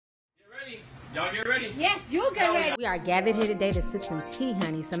Y'all get ready? Yes, you get ready. We are gathered here today to sip some tea,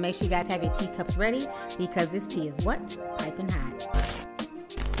 honey. So make sure you guys have your teacups ready because this tea is what? Piping hot.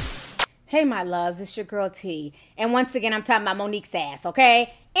 Hey, my loves, it's your girl T. And once again, I'm talking about Monique's ass,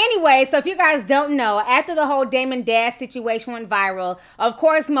 okay? Anyway, so if you guys don't know, after the whole Damon Dash situation went viral, of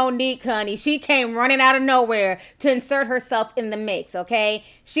course Monique, honey, she came running out of nowhere to insert herself in the mix, okay?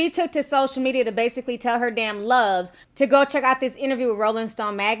 She took to social media to basically tell her damn loves to go check out this interview with Rolling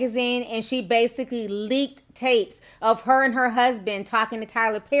Stone magazine, and she basically leaked tapes of her and her husband talking to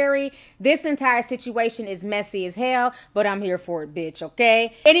Tyler Perry. This entire situation is messy as hell, but I'm here for it, bitch,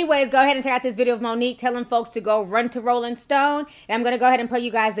 okay? Anyways, go ahead and check out this video of Monique telling folks to go run to Rolling Stone, and I'm going to go ahead and play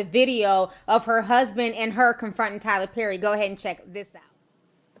you guys a video of her husband and her confronting Tyler Perry. Go ahead and check this out.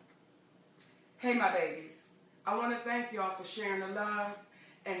 Hey, my babies. I want to thank y'all for sharing the love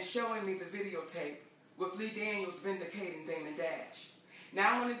and showing me the videotape with Lee Daniels vindicating Damon Dash.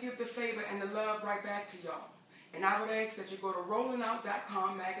 Now I want to give the favor and the love right back to y'all. And I would ask that you go to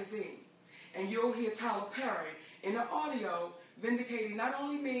rollingout.com magazine and you'll hear Tyler Perry in the audio vindicating not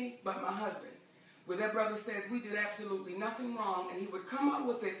only me, but my husband. Where that brother says we did absolutely nothing wrong and he would come out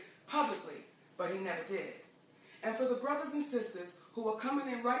with it publicly, but he never did. And for the brothers and sisters who are coming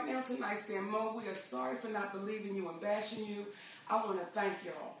in right now tonight saying, Mo, we are sorry for not believing you and bashing you, I want to thank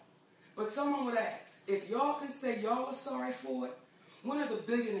y'all. But someone would ask, if y'all can say y'all are sorry for it, when are the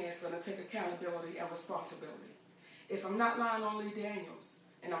billionaires going to take accountability and responsibility? If I'm not lying on Lee Daniels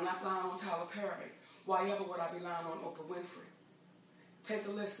and I'm not lying on Tyler Perry, why ever would I be lying on Oprah Winfrey? Take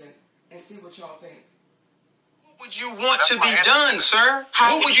a listen and see what y'all think. What would you want to be done, sir?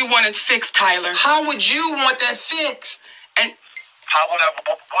 What would you want it fixed, Tyler? How would you want that fixed? And how would I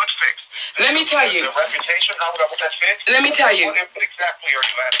want fixed? let me tell you. The reputation, how would I want that fixed? Let me tell you. What exactly are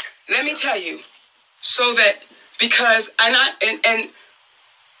you asking? Let me tell you. So that, because and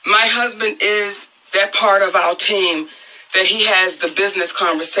my husband is that part of our team that he has the business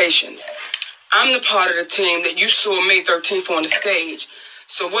conversations. I'm the part of the team that you saw May 13th on the stage.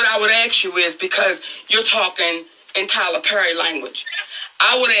 So what I would ask you is, because you're talking in Tyler Perry language,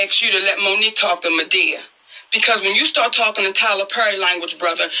 I would ask you to let Monique talk to Madea. Because when you start talking in Tyler Perry language,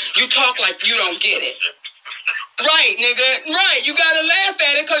 brother, you talk like you don't get it. Right, nigga. Right. You got to laugh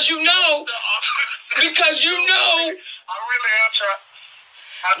at it because you know. Because you know. I really am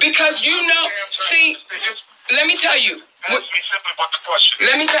trying. Because you know. See, let me tell you. Ask me simply what the question is.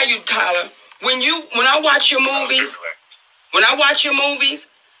 Let me tell you, Tyler. When I watch your movies,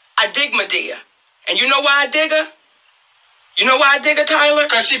 I dig Madea. And you know why I dig her? You know why I dig her, Tyler?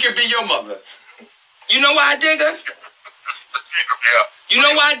 Because she could be your mother. You know why I dig her? Yeah. You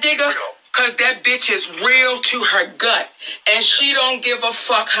know why I dig her? Because that bitch is real to her gut. And she don't give a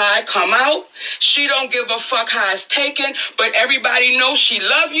fuck how I come out. She don't give a fuck how it's taken. But everybody knows she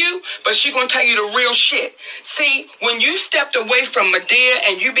love you. But she gonna tell you the real shit. See, when you stepped away from Madea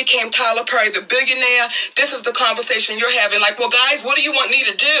and you became Tyler Perry, the billionaire, this is the conversation you're having. Like, well, guys, what do you want me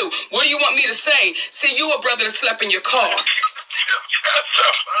to do? What do you want me to say? See, you a brother that slept in your car.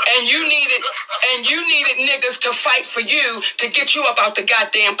 And you needed niggas to fight for you to get you up out the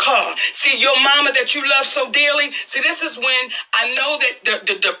goddamn car. See, your mama that you love so dearly. See, this is when I know that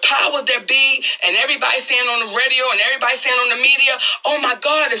the powers that be and everybody saying on the radio and everybody saying on the media, oh my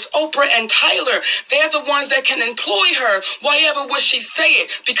God, it's Oprah and Tyler. They're the ones that can employ her. Why ever would she say it?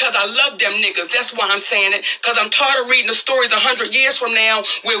 Because I love them niggas. That's why I'm saying it. Because I'm tired of reading the stories 100 years from now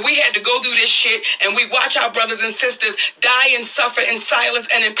where we had to go through this shit and we watch our brothers and sisters die and suffer in silence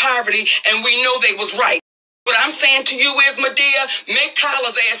and in poverty, and we know they was right. What I'm saying to you is, Madea, make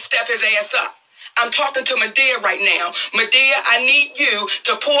Tyler's ass step his ass up. I'm talking to Madea right now. Madea, I need you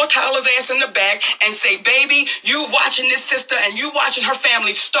to pull Tyler's ass in the back and say, baby, you watching this sister and you watching her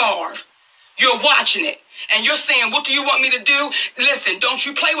family starve. You're watching it. And you're saying, what do you want me to do? Listen, don't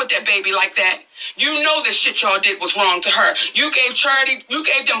you play with that baby like that. You know the shit y'all did was wrong to her. You gave charity, you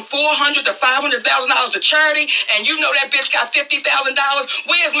gave them $400,000 to $500,000 to charity, and you know that bitch got $50,000.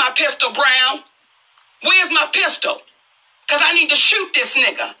 Where's my pistol, Brown? Where's my pistol? Because I need to shoot this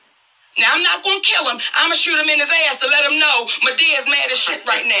nigga. Now, I'm not going to kill him. I'm going to shoot him in his ass to let him know Madea's mad as shit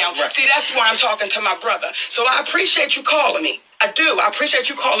right now. See, that's why I'm talking to my brother. So I appreciate you calling me. I do. I appreciate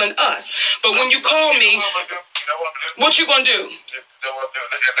you calling us. But when you call me, what you going to do? And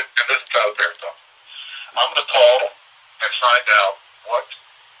this is Tyler Perry talking. I'm going to call and find out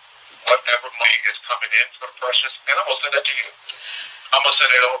whatever money is coming in for the Precious, and I'm going to send that to you. I'm going to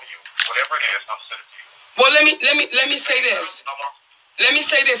send it over to you. Whatever it is, I'm sending it to you. Well, let me say this. Let me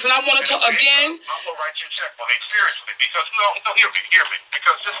say this, and I want to talk again. I'm gonna write you a check, Monique, seriously, because no, hear me,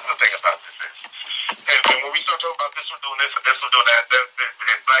 because this is the thing about this is, and when we start talking about this one doing this and this one doing that,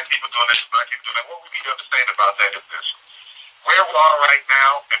 and black people doing this, black people doing that, what we need to understand about that is this: where we are right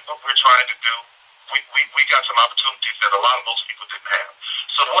now and what we're trying to do, we got some opportunities that a lot of most people didn't have.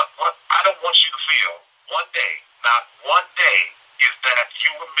 So what I don't want you to feel one day, not one day, is that you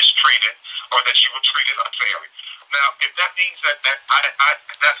were mistreated or that you were treated unfairly. Now, if that means that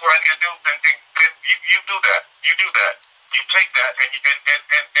that's what I need to do, then you do that. You do that. You take that and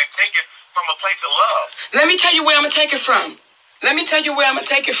take it from a place of love. Let me tell you where I'm going to take it from.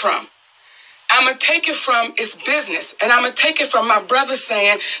 I'm going to take it from it's business. And I'm going to take it from my brother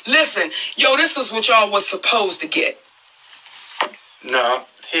saying, listen, yo, this is what y'all was supposed to get. No,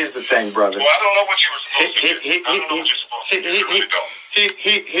 here's the thing, brother. Well, I don't know what you were supposed to get. I don't know what you're supposed to get. I really don't.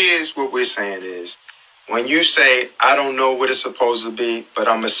 Here's what we're saying is, when you say, I don't know what it's supposed to be, but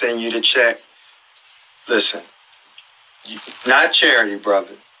I'm going to send you the check, listen, not charity,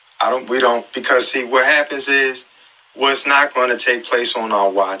 brother. We don't, because see, what happens is, what's not going to take place on our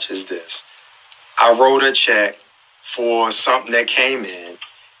watch is this. I wrote a check for something that came in,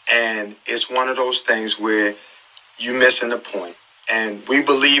 and it's one of those things where you're missing the point. And we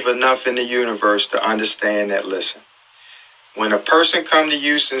believe enough in the universe to understand that, listen, when a person come to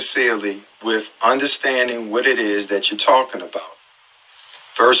you sincerely with understanding what it is that you're talking about,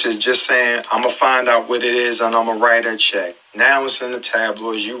 versus just saying, I'm going to find out what it is and I'm going to write a check. Now it's in the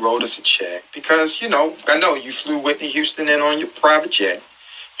tabloids, you wrote us a check. Because, I know you flew Whitney Houston in on your private jet.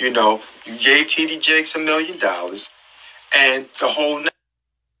 You gave T.D. Jakes $1 million. And the whole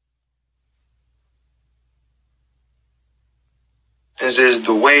is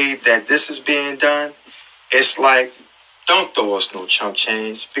the way that this is being done. It's like, don't throw us no chump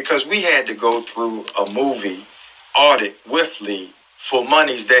change, because we had to go through a movie audit with Lee for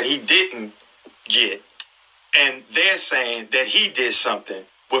monies that he didn't get. And they're saying that he did something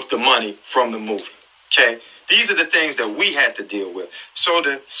with the money from the movie. Okay? These are the things that we had to deal with. So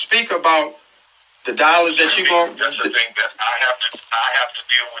to speak about the dollars that you're going... That's the thing that I have to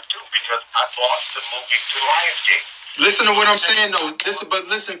deal with too, because I bought the movie to Lionsgate. Listen to what I'm saying, though. But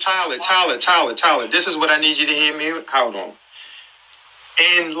listen, Tyler. This is what I need you to hear me out on.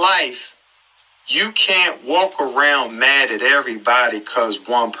 In life, you can't walk around mad at everybody because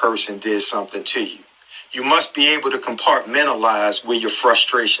one person did something to you. You must be able to compartmentalize where your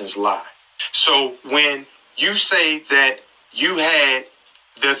frustrations lie. So when you say that you had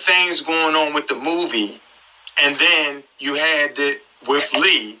the things going on with the movie, and then you had it with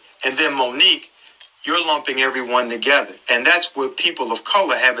Lee, and then Monique, you're lumping everyone together. And that's what people of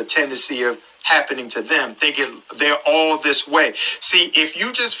color have a tendency of happening to them. They're all this way. See, if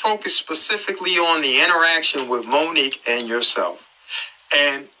you just focus specifically on the interaction with Monique and yourself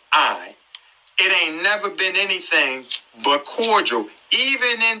and it ain't never been anything but cordial,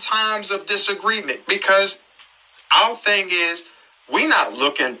 even in times of disagreement, because our thing is, we're not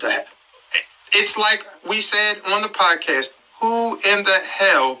looking to... It's like we said on the podcast, who in the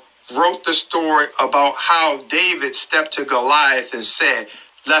hell wrote the story about how David stepped to Goliath and said,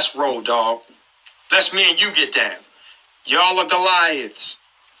 let's roll, dog. Let's me and you get down. Y'all are Goliaths.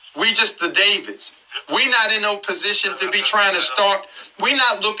 We just the Davids. We not in no position to be trying to start. We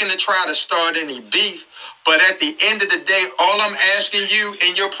not looking to try to start any beef. But at the end of the day, all I'm asking you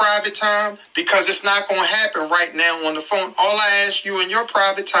in your private time, because it's not going to happen right now on the phone, all I ask you in your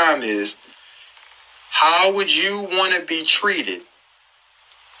private time is, how would you want to be treated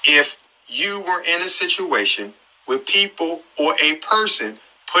if you were in a situation where people or a person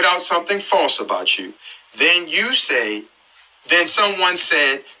put out something false about you? Then someone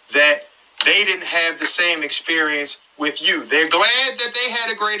said that they didn't have the same experience with you. They're glad that they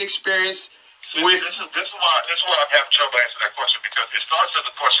had a great experience with... This is why I'm having trouble answering that question, because it starts as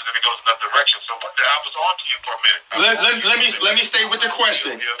a question and it goes in another direction. So I was on to you for a minute. Let me stay with the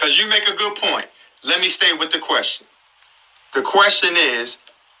question, because you make a good point. Let me stay with the question. The question is,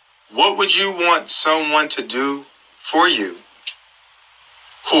 what would you want someone to do for you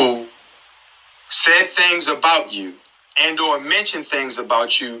who said things about you and or mentioned things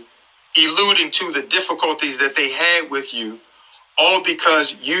about you, alluding to the difficulties that they had with you, all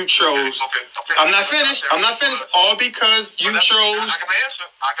because you chose... Okay. I'm not finished. All because you chose...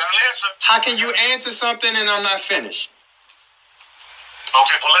 I got an answer. How can you answer something and I'm not finished?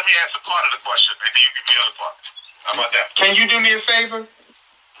 Okay, well, let me answer part of the question. Maybe you give me the other part. How about that? Can you do me a favor?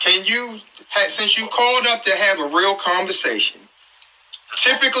 Can you, since you called up to have a real conversation,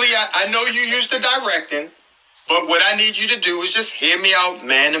 typically I know you used to directing, but what I need you to do is just hear me out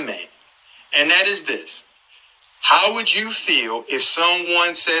man to man. And that is this. How would you feel if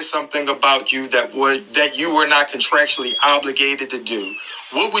someone says something about you that you were not contractually obligated to do?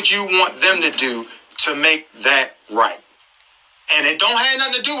 What would you want them to do to make that right? And it don't have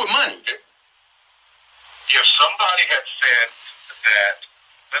nothing to do with money. If somebody had said that,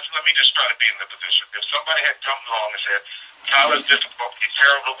 let me just try to be in the position. If somebody had come along and said, Tyler's difficult, he's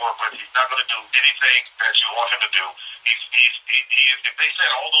terrible to work with, he's not going to do anything that you want him to do. If they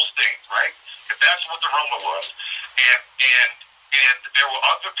said all those things, right? If that's what the rumor was, and there were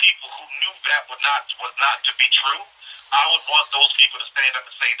other people who knew that was not to be true, I would want those people to stand up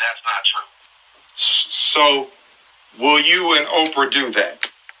and say that's not true. So, will you and Oprah do that?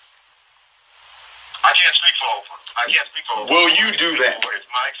 I can't speak for Oprah. Will you do that?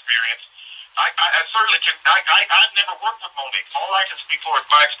 It's my experience. I certainly can. I've never worked with Monique. All I can speak for is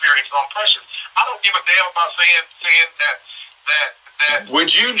my experience on Precious. I don't give a damn about saying that.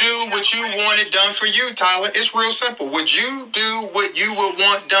 Would you do what you wanted done for you, Tyler? It's real simple. Would you do what you would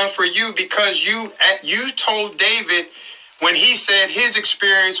want done for you because you told David when he said his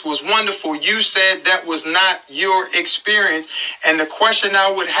experience was wonderful, you said that was not your experience. And the question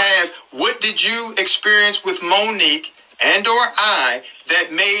I would have, what did you experience with Monique and or I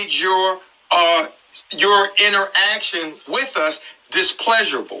that made your interaction with us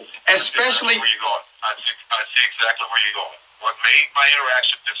displeasurable? Especially... Where you going? I see exactly where you're going. What made my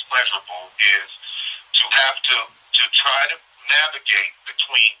interaction displeasurable is to have to try to navigate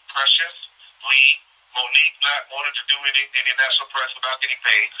between Precious, Lee, Monique not wanting to do any national press without getting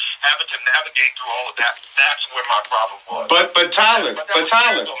paid, having to navigate through all of that. That's where my problem was. But Tyler, man,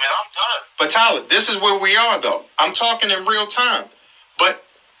 I'm done. But Tyler, this is where we are though. I'm talking in real time. But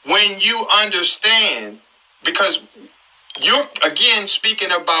when you understand, because you're again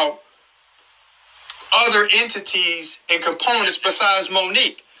speaking about other entities and components besides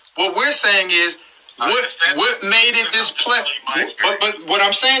Monique. What we're saying is what made it this but what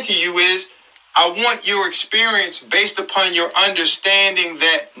I'm saying to you is I want your experience based upon your understanding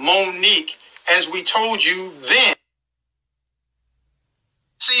that Monique, as we told you then,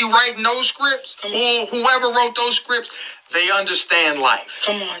 see writing those scripts, or whoever wrote those scripts, they understand life.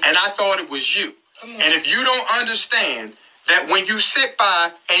 Come on. And I thought it was you. And if you don't understand that when you sit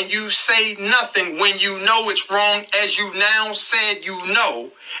by and you say nothing when you know it's wrong, as you now said you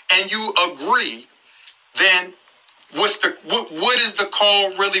know, and you agree, then what is the call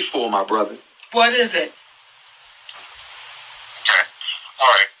really for, my brother? What is it? Okay.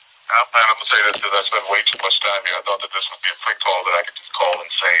 All right. I'm going to say this because I spent way too much time here. I thought that this would be a quick call that I could just call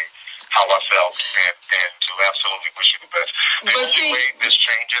and say how I felt and to absolutely wish you the best. The only way this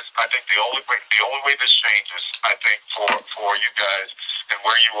changes, I think the only way this changes, I think for you guys and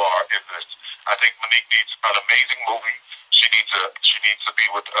where you are is this. I think Monique needs an amazing movie. She needs to be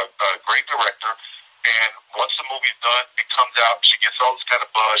with a great director. And once the movie's done, it comes out. She gets all this kind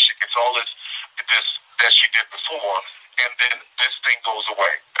of buzz. She gets all this that she did before, and then this thing goes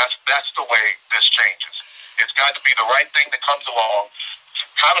away. That's the way this changes. It's got to be the right thing that comes along.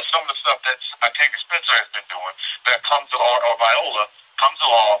 Kind of some of the stuff that Octavia Spencer has been doing that comes along, or Viola comes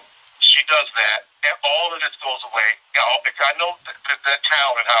along. She does that, and all of this goes away. I know that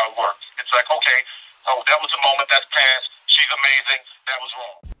town and how it works. It's like, okay, oh, that was a moment that's passed. She's amazing. That was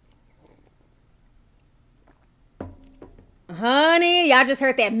wrong. Honey, y'all just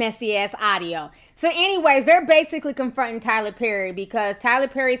heard that messy ass audio. So anyways, they're basically confronting Tyler Perry because Tyler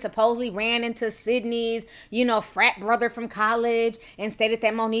Perry supposedly ran into Sydney's, frat brother from college and stated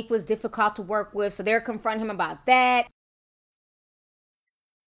that Monique was difficult to work with. So they're confronting him about that.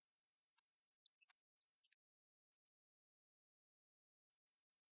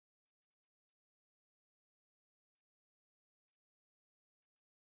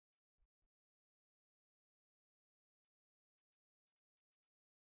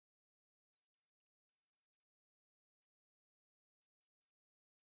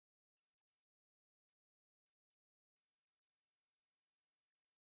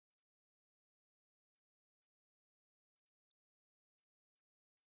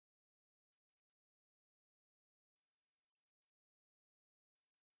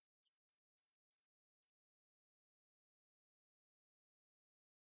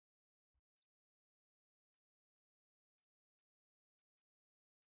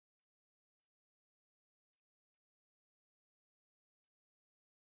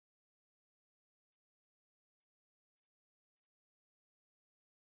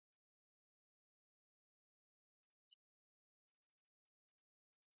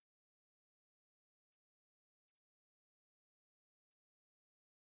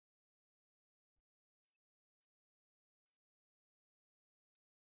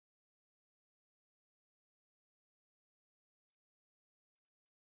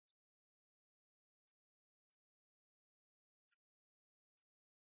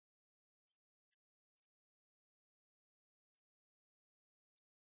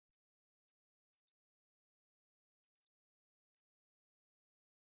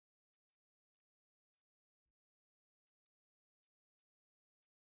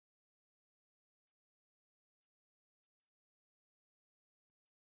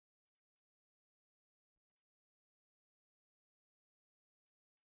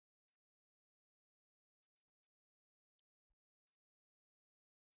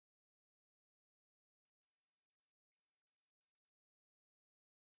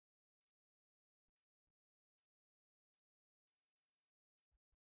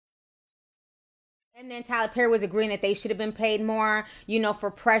 And then Tyler Perry was agreeing that they should have been paid more, you know,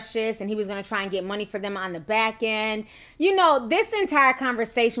 for Precious, and he was going to try and get money for them on the back end. You know, this entire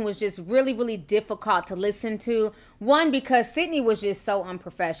conversation was just really, really difficult to listen to. One, because Sydney was just so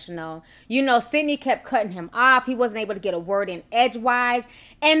unprofessional. You know, Sydney kept cutting him off. He wasn't able to get a word in edgewise.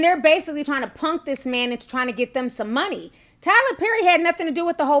 And they're basically trying to punk this man into trying to get them some money. Tyler Perry had nothing to do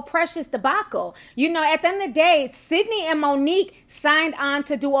with the whole Precious debacle. You know, at the end of the day, Sydney and Monique signed on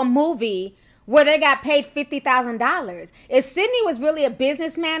to do a movie where they got paid $50,000. If Sydney was really a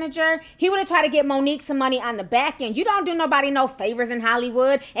business manager, he would have tried to get Monique some money on the back end. You don't do nobody no favors in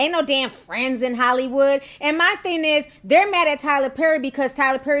Hollywood. Ain't no damn friends in Hollywood. And my thing is, they're mad at Tyler Perry because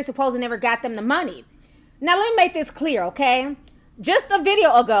Tyler Perry supposedly never got them the money. Now, let me make this clear, okay? Just a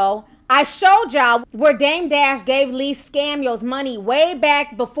video ago, I showed y'all where Dame Dash gave Lee Scamullos money way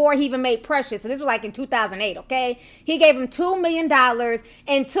back before he even made Precious. So this was like in 2008, okay? He gave him $2 million.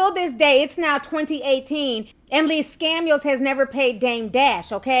 Until this day, it's now 2018, and Lee Scamullos has never paid Dame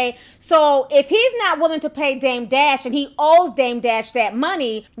Dash, okay? So if he's not willing to pay Dame Dash and he owes Dame Dash that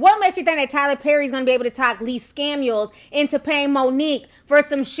money, what makes you think that Tyler Perry's going to be able to talk Lee Scamullos into paying Monique for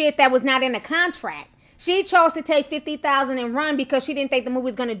some shit that was not in the contract? She chose to take $50,000 and run because she didn't think the movie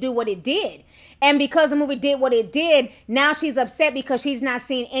was going to do what it did. And because the movie did what it did, now she's upset because she's not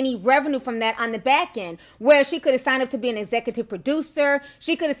seeing any revenue from that on the back end. Where she could have signed up to be an executive producer.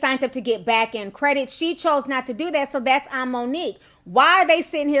 She could have signed up to get back end credit. She chose not to do that, so that's on Monique. Why are they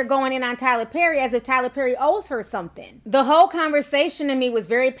sitting here going in on Tyler Perry as if Tyler Perry owes her something? The whole conversation to me was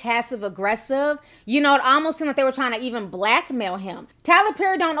very passive aggressive. You know, it almost seemed like they were trying to even blackmail him. Tyler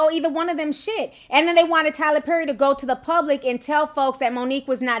Perry don't owe either one of them shit. And then they wanted Tyler Perry to go to the public and tell folks that Monique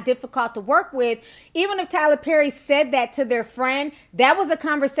was not difficult to work with. Even if Tyler Perry said that to their friend, that was a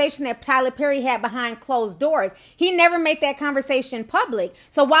conversation that Tyler Perry had behind closed doors. He never made that conversation public.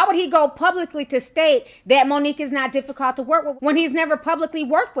 So why would he go publicly to state that Monique is not difficult to work with when he's never publicly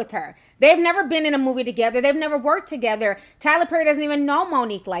worked with her? They've never been in a movie together. They've never worked together. Tyler Perry doesn't even know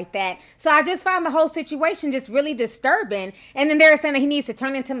Monique like that. So I just found the whole situation just really disturbing. And then they're saying that he needs to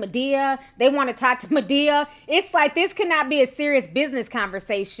turn into Madea. They want to talk to Madea. It's like this cannot be a serious business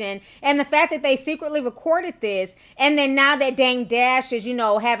conversation. And the fact that they secretly recorded this, and then now that Dame Dash is, you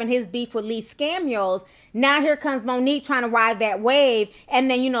know, having his beef with Lee Scamullos, now here comes Monique trying to ride that wave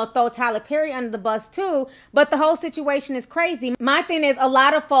and then, you know, throw Tyler Perry under the bus too. But the whole situation is crazy. My thing is, a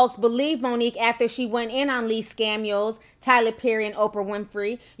lot of folks believe Monique after she went in on Lee Scamullos, Tyler Perry, and Oprah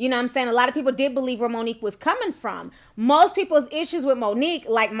Winfrey. You know what I'm saying? A lot of people did believe where Monique was coming from. Most people's issues with Monique,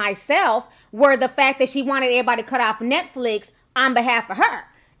 like myself, were the fact that she wanted everybody to cut off Netflix on behalf of her.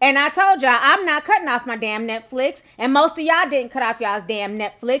 And I told y'all, I'm not cutting off my damn Netflix. And most of y'all didn't cut off y'all's damn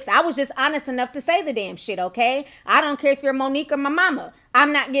Netflix. I was just honest enough to say the damn shit, okay? I don't care if you're Monique or my mama.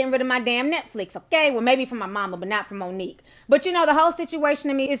 I'm not getting rid of my damn Netflix, okay? Well, maybe for my mama, but not for Monique. But, you know, the whole situation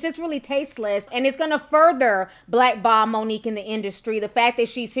to me is just really tasteless. And it's going to further blackball Monique in the industry. The fact that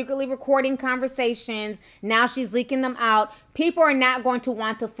she's secretly recording conversations, now she's leaking them out. People are not going to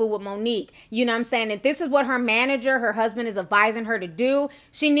want to fool with Monique. You know what I'm saying? If this is what her manager, her husband, is advising her to do,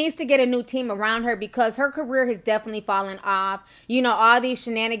 she needs to get a new team around her because her career has definitely fallen off. You know, all these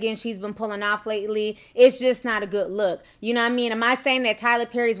shenanigans she's been pulling off lately, it's just not a good look. You know what I mean? Am I saying that Tyler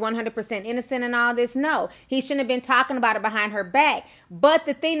Perry's 100% innocent in all this? No. He shouldn't have been talking about it behind her back. But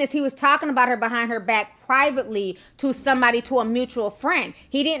the thing is, he was talking about her behind her back privately to somebody, to a mutual friend.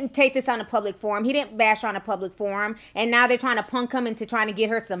 He didn't take this on a public forum. He didn't bash her on a public forum. And now they're trying to punk him into trying to get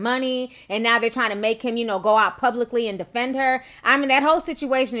her some money. And now they're trying to make him, you know, go out publicly and defend her. I mean, that whole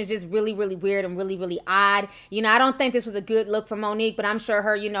situation is just really, really weird and really, really odd. You know, I don't think this was a good look for Monique, but I'm sure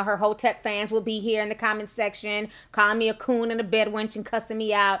her, you know, her Hotep fans will be here in the comment section calling me a coon and a bedwench and cussing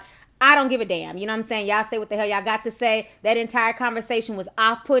me out. I don't give a damn. You know what I'm saying? Y'all say what the hell y'all got to say. That entire conversation was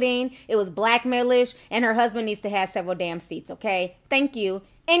off-putting. It was blackmailish. And her husband needs to have several damn seats, okay? Thank you.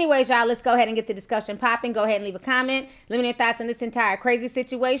 Anyways, y'all, let's go ahead and get the discussion popping. Go ahead and leave a comment. Let me know your thoughts on this entire crazy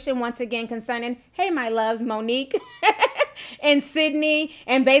situation. Once again, concerning, hey, my loves, Monique and Sydney.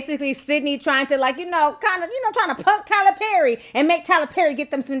 And basically Sydney trying to, like, trying to punk Tyler Perry and make Tyler Perry get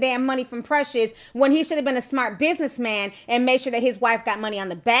them some damn money from Precious when he should have been a smart businessman and made sure that his wife got money on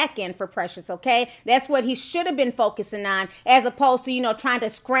the back end for Precious, okay? That's what he should have been focusing on, as opposed to, you know, trying to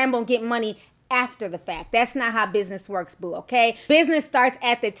scramble and get money after the fact. That's not how business works, boo, okay? Business starts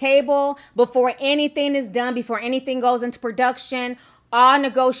at the table before anything is done, before anything goes into production. All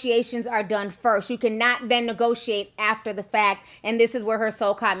negotiations are done first. You cannot then negotiate after the fact, and this is where her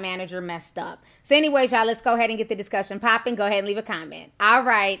so-called manager messed up. So anyways, y'all, let's go ahead and get the discussion popping. Go ahead and leave a comment. All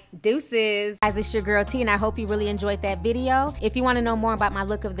right, deuces. Guys, it's your girl T, and I hope you really enjoyed that video. If you want to know more about my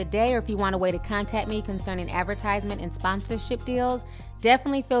look of the day, or if you want a way to contact me concerning advertisement and sponsorship deals,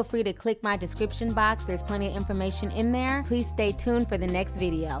 definitely feel free to click my description box. There's plenty of information in there. Please stay tuned for the next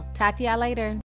video. Talk to y'all later.